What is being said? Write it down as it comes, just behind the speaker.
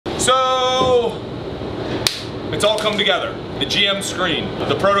So, it's all come together. The GM screen,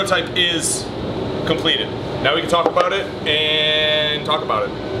 the prototype is completed. Now we can talk about it and talk about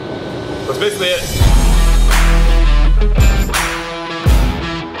it. That's basically it.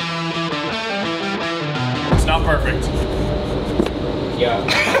 It's not perfect.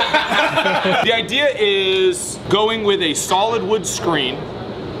 Yeah. The idea is going with a solid wood screen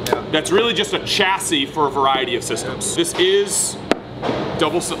that's really just a chassis for a variety of systems. This is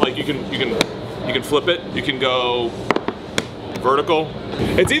double, like you can flip it. You can go vertical.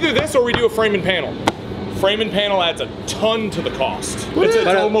 It's either this or we do a frame and panel. Frame and panel adds a ton to the cost. It's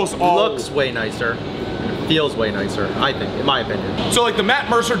almost all. Looks way nicer. Feels way nicer, I think, in my opinion. So like the Matt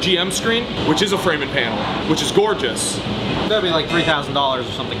Mercer GM screen, which is a frame and panel, which is gorgeous. That'd be like $3,000 or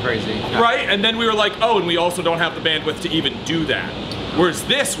something crazy. Right, and then we were like, oh, and we also don't have the bandwidth to even do that. Whereas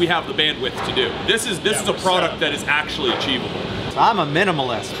this, we have the bandwidth to do. This is a product that is actually achievable. I'm a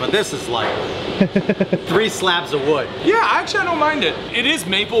minimalist, but this is like 3 slabs of wood. Yeah, actually I don't mind it. It is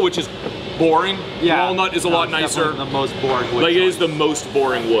maple, which is boring. Yeah, walnut is a lot nicer. The most boring wood. Like it is the most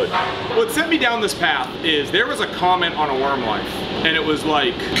boring wood. What sent me down this path is there was a comment on a Wyrm Lyfe, and it was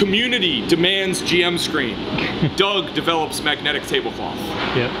like, community demands GM screen. Doug develops magnetic tablecloth.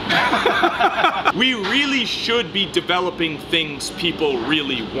 Yep. We really should be developing things people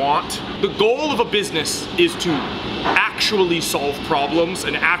really want. The goal of a business is to actually solve problems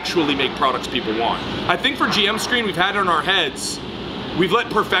and actually make products people want. I think for GM screen, we've had it in our heads, we've let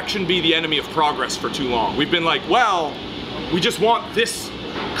perfection be the enemy of progress for too long. We've been like, well, we just want this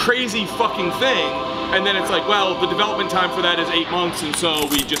crazy fucking thing, and then it's like, well, the development time for that is 8 months, and so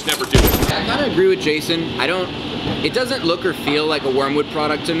we just never do it. I kind of agree with Jason. It doesn't look or feel like a Wyrmwood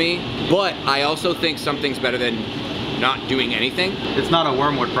product to me, but I also think something's better than not doing anything. It's not a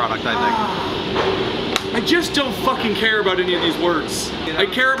Wyrmwood product, I think. I just don't fucking care about any of these words. I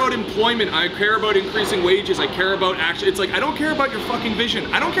care about employment, I care about increasing wages, I care about action. It's like, I don't care about your fucking vision.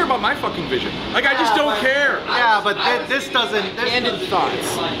 I don't care about my fucking vision. Like, I just don't care. Yeah, but this doesn't... Candid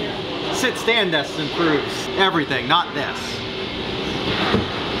thoughts. Sit-stand desk improves everything, not this.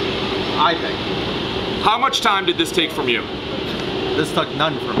 I think. How much time did this take from you? This took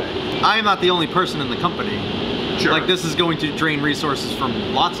none from me. I am not the only person in the company. Sure. Like, this is going to drain resources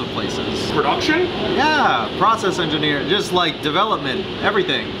from lots of places. Production? Yeah, process engineer, just like development,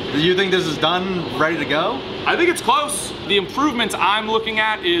 everything. Do you think this is done, ready to go? I think it's close. The improvements I'm looking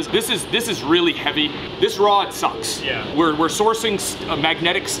at is, this is really heavy. This rod sucks. Yeah. We're sourcing a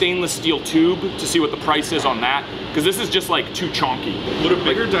magnetic stainless steel tube to see what the price is on that, because this is just like too chonky. Would a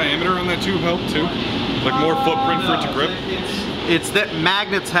bigger diameter on that tube help too? Like more footprint for it to grip? It's that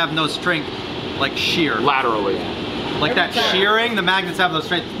magnets have no strength, like shear. Laterally. Like that shearing, the magnets have no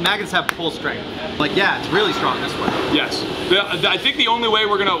strength. Magnets have full strength. Like, yeah, it's really strong this way. Yes. I think the only way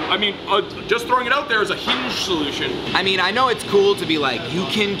we're gonna, just throwing it out there is a hinge solution. I mean, I know it's cool to be like, you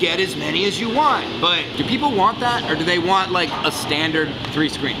can get as many as you want, but do people want that, or do they want like a standard 3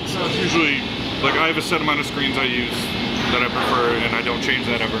 screens? It's usually, like I have a set amount of screens I use that I prefer, and I don't change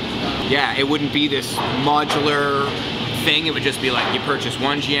that ever. Yeah, it wouldn't be this modular thing. It would just be like, you purchase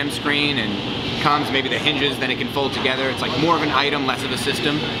one GM screen and comes, maybe the hinges, then it can fold together. It's like more of an item, less of a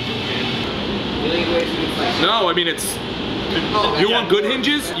system. No, I mean you want good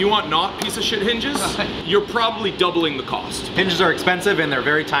hinges? You want not piece of shit hinges? You're probably doubling the cost. Hinges are expensive and they're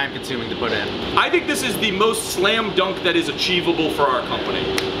very time consuming to put in. I think this is the most slam dunk that is achievable for our company.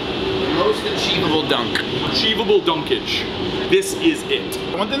 Most achievable dunk. Achievable dunkage. This is it.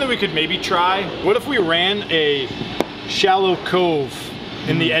 One thing that we could maybe try, what if we ran a shallow cove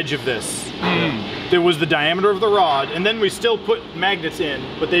in the edge of this? There was the diameter of the rod, and then we still put magnets in,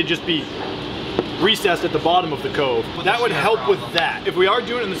 but they'd just be recessed at the bottom of the cove. That would help with that. If we are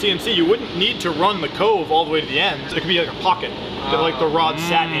doing it in the CNC, you wouldn't need to run the cove all the way to the ends. It could be like a pocket that like the rod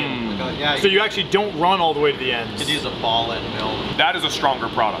sat in. So you actually don't run all the way to the ends. You could use a ball end mill. That is a stronger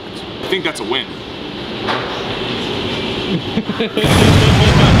product. I think that's a win.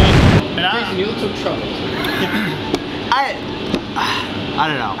 Jason, you look so troubled. I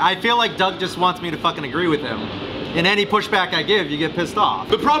don't know. I feel like Doug just wants me to fucking agree with him. And any pushback I give, you get pissed off.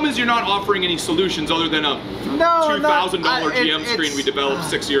 The problem is you're not offering any solutions other than a $2,000 GM screen we developed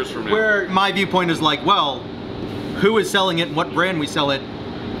 6 years from now. Where my viewpoint is like, well, who is selling it and what brand we sell it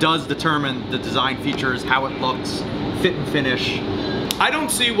does determine the design features, how it looks, fit and finish. I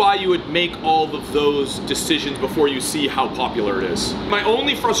don't see why you would make all of those decisions before you see how popular it is. My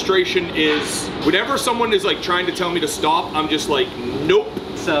only frustration is whenever someone is like trying to tell me to stop, I'm just like, nope.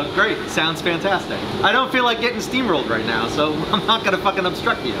 So great, sounds fantastic. I don't feel like getting steamrolled right now, so I'm not gonna fucking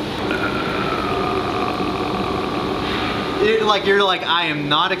obstruct you. You're like, I am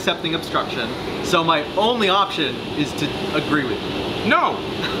not accepting obstruction, so my only option is to agree with you. No.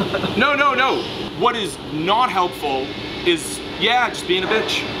 No. What is not helpful is, yeah, just being a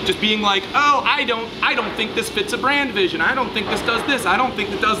bitch. Just being like, oh, I don't think this fits a brand vision. I don't think this does this. I don't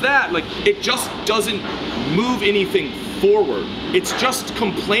think it does that. Like, it just doesn't move anything forward. It's just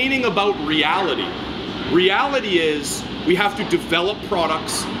complaining about reality. Reality is we have to develop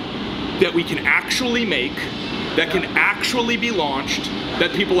products that we can actually make, that can actually be launched,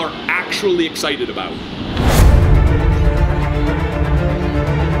 that people are actually excited about.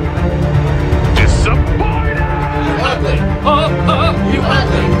 Disappointed! You ugly! You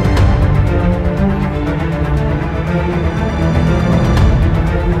ugly!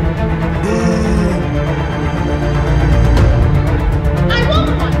 I want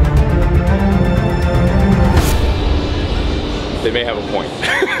one! They may have a point.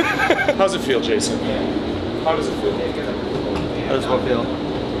 How's it feel, Jason? How does it feel? How does what feel?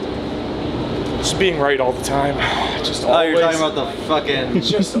 Just being right all the time. Just Oh, always. you're talking about the fucking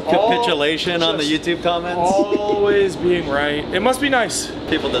Just capitulation on the YouTube comments? Always being right. It must be nice.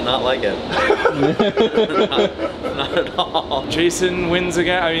 People did not like it. not at all. Jason wins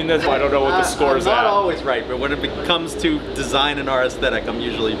again. I mean, that's I don't know what the score is I'm not at. always right, but when it comes to design and our aesthetic, I'm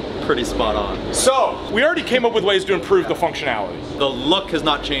usually pretty spot on. So, we already came up with ways to improve the functionality. The look has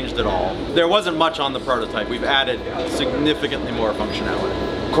not changed at all. There wasn't much on the prototype. We've added significantly more functionality.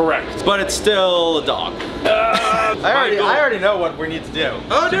 Correct. But it's still a dog. I already know what we need to do.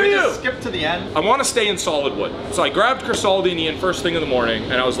 Oh, Should do we you? just skip to the end? I want to stay in solid wood. So I grabbed Crisaldini in first thing in the morning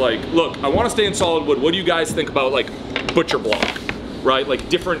and I was like, look, I want to stay in solid wood. What do you guys think about like butcher block? Right? Like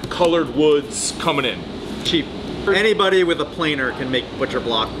different colored woods coming in. Cheap. Anybody with a planer can make butcher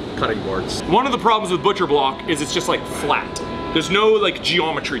block cutting boards. One of the problems with butcher block is it's just like flat. There's no like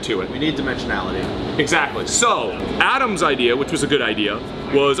geometry to it. We need dimensionality. Exactly. So Adam's idea, which was a good idea,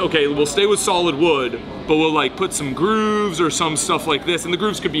 was okay, we'll stay with solid wood, but we'll like put some grooves or some stuff like this, and the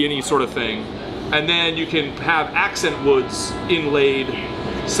grooves could be any sort of thing. And then you can have accent woods inlaid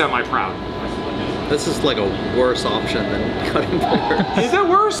semi-proud. This is like a worse option than cutting boards. Is that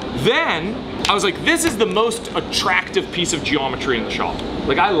worse? Then I was like, this is the most attractive piece of geometry in the shop.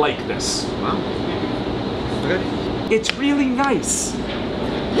 Like, I like this. Wow. Okay. It's really nice.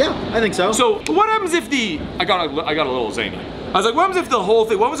 Yeah, I think so. So what happens if the, I got a little zany. I was like, what happens if the whole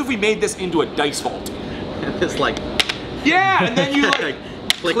thing, what happens if we made this into a dice vault? It's like, yeah, and then you like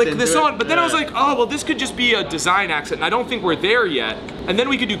click this on. But then I was Yeah. like, oh, well, this could just be a design accent, and I don't think we're there yet. And then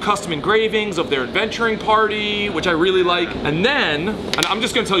we could do custom engravings of their adventuring party, which I really like. And then, and I'm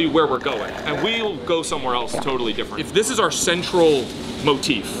just gonna tell you where we're going, and we'll go somewhere else totally different. If this is our central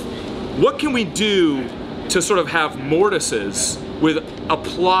motif, what can we do to sort of have mortises with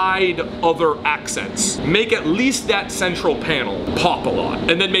applied other accents? Make at least that central panel pop a lot,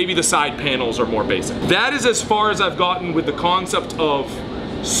 and then maybe the side panels are more basic. That is as far as I've gotten with the concept of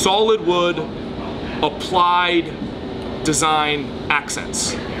solid wood, applied design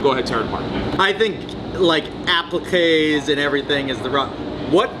accents. Go ahead, tear it apart. I think like appliques and everything is the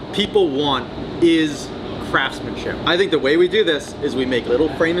what people want is craftsmanship. I think the way we do this is we make little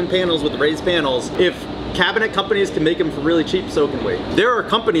framing panels with raised panels. If cabinet companies can make them for really cheap, so can we. There are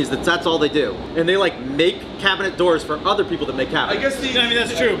companies that's all they do. And they like make cabinet doors for other people that make cabinets. I mean,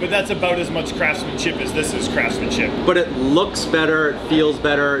 that's true, but that's about as much craftsmanship as this is craftsmanship. But it looks better, it feels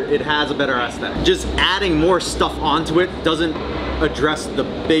better, it has a better aesthetic. Just adding more stuff onto it doesn't address the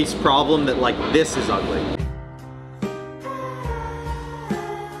base problem that like this is ugly.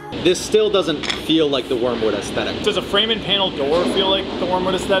 This still doesn't feel like the Wyrmwood aesthetic. Does a frame and panel door feel like the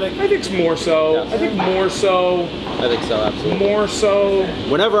Wyrmwood aesthetic? I think it's more so. Yeah. I think more so. I think so, absolutely. More so.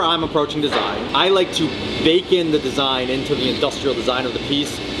 Whenever I'm approaching design, I like to bake in the design into the industrial design of the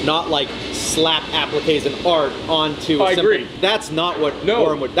piece, not like slap appliques and art onto a I simple. agree. That's not what No,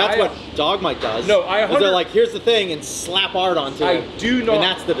 Wyrmwood, that's what Dogmite does. No, I is they're like, here's the thing, and slap art onto it. I do not. And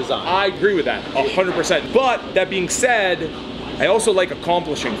that's the design. I agree with that, 100%. But that being said, I also like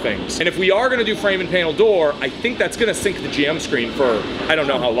accomplishing things. And if we are gonna do frame and panel door, I think that's gonna sink the GM screen for I don't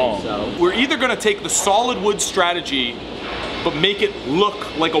know how long. So. We're either gonna take the solid wood strategy, but make it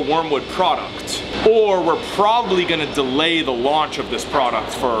look like a Wyrmwood product, or we're probably gonna delay the launch of this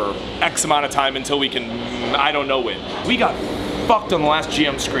product for X amount of time until we can, I don't know when. We got fucked on the last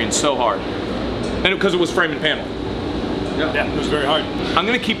GM screen so hard. And because it was frame and panel. Yeah, it was very hard. I'm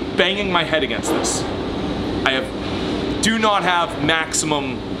gonna keep banging my head against this. Do not have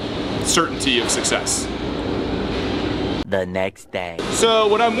maximum certainty of success. The next day. So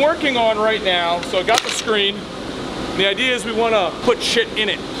what I'm working on right now, so I got the screen, And the idea is we want to put shit in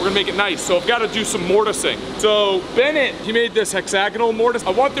it. We're gonna make it nice. So I've got to do some mortising. So Bennett, he made this hexagonal mortise.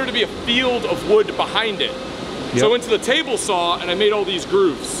 I want there to be a field of wood behind it. So I went to the table saw and I made all these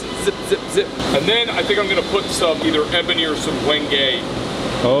grooves. Zip, zip, zip. And then I think I'm gonna put some either ebony or some wenge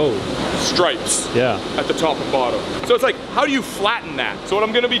stripes at the top and bottom. So it's like, how do you flatten that? So what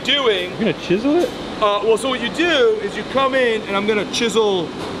I'm gonna be doing— You're gonna chisel it? well, so what you do is you come in and I'm gonna chisel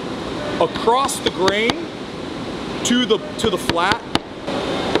across the grain to the flat.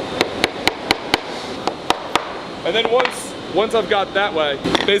 And then once I've got that way,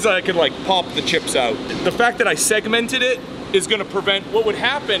 basically I can like pop the chips out. The fact that I segmented it is gonna prevent— what would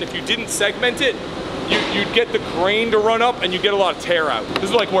happen if you didn't segment it, you'd get the grain to run up and you get a lot of tear out. This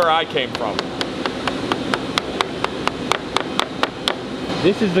is like where I came from.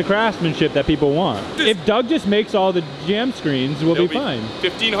 This is the craftsmanship that people want. If Doug just makes all the GM screens, we'll be fine.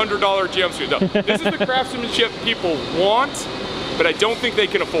 $1,500 GM screen. No, this is the craftsmanship people want, but I don't think they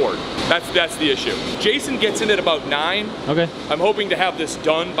can afford. That's the issue. Jason gets in at about 9. Okay. I'm hoping to have this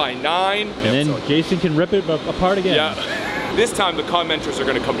done by 9. And then Jason can rip it apart again. Yeah. This time the commenters are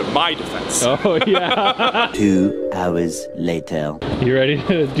gonna come to my defense. Oh yeah. 2 hours later. You ready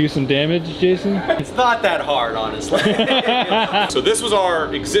to do some damage, Jason? It's not that hard, honestly. So this was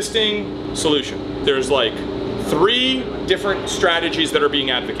our existing solution. There's like 3 different strategies that are being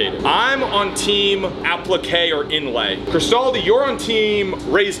advocated. I'm on team applique or inlay. Cristaldi, you're on team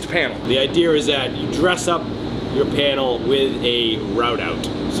raised panel. The idea is that you dress up your panel with a route out.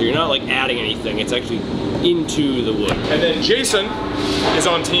 So you're not like adding anything, it's actually into the wood. And then Jason is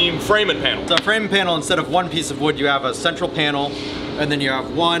on team frame and panel. So frame and panel, instead of one piece of wood, you have a central panel, and then you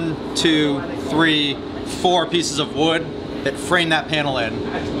have 1, 2, 3, 4 pieces of wood that frame that panel in.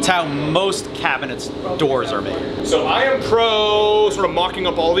 It's how most cabinets doors are made. So I am pro sort of mocking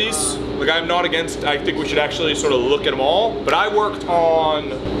up all these. Like I'm not against, I think we should actually sort of look at them all. But I worked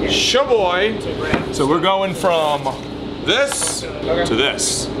on Shaboy. So we're going from this to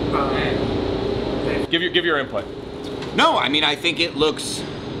this. Give your input. No, I mean, I think it looks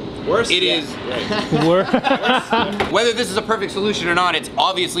Worse? It is. Whether this is a perfect solution or not, it's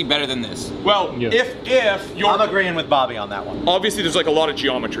obviously better than this. Well, if you're... I'm agreeing with Bobby on that one. Obviously, there's like a lot of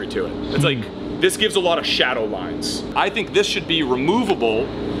geometry to it. It's like, this gives a lot of shadow lines. I think this should be removable,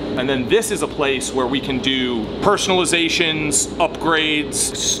 and then this is a place where we can do personalizations, upgrades,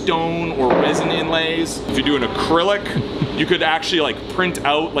 stone or resin inlays. If you do an acrylic, you could actually like print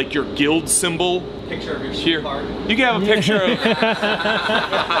out like your guild symbol. Picture of your Here. card. You can have a picture of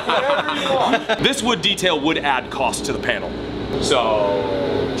whatever you want. This wood detail would add cost to the panel. So,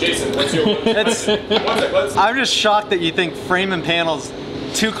 Jason, what's your... I'm just shocked that you think frame and panels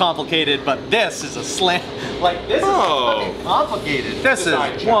too complicated, but this is a slam. Like, this is fucking complicated. This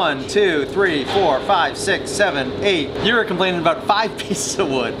is 1, 2, 3, 4, 5, 6, 7, 8. You were complaining about 5 pieces of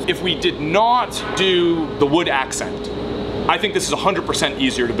wood. If we did not do the wood accent, I think this is 100%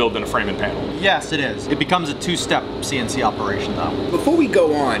 easier to build than a frame and panel. Yes, it is. It becomes a 2-step CNC operation though. Before we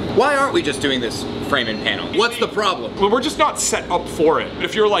go on, why aren't we just doing this frame and panel? What's the problem? Well, we're just not set up for it.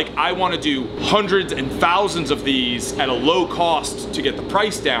 If you're like, I want to do hundreds and thousands of these at a low cost to get the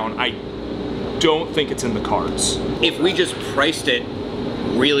price down, I don't think it's in the cards. If we just priced it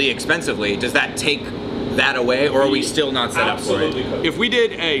really expensively, does that take that away, or are we still not set up for it? If we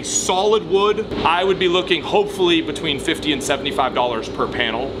did a solid wood, I would be looking hopefully between $50 and $75 per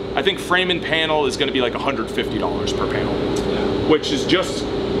panel. I think frame and panel is going to be like $150 per panel, which is just...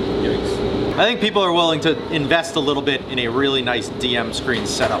 I think people are willing to invest a little bit in a really nice DM screen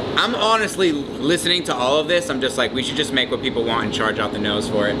setup. I'm honestly listening to all of this, I'm just like, we should just make what people want and charge out the nose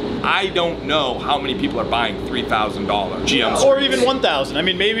for it. I don't know how many people are buying $3,000 GM screens. Or even 1,000. I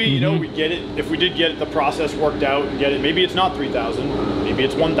mean, maybe, you know, we get it, if we did get the process worked out and get it, maybe it's not 3,000, maybe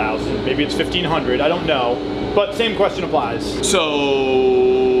it's 1,000, maybe it's 1,500, I don't know. But same question applies.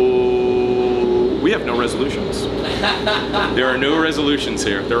 So, we have no resolutions. There are no resolutions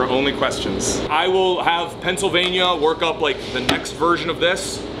here. There are only questions. I will have Pennsylvania work up like the next version of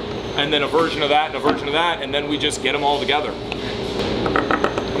this, and then a version of that, and a version of that, and then we just get them all together.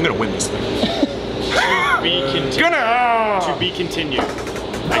 I'm gonna win this thing. To be continued,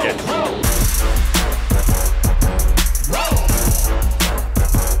 I guess.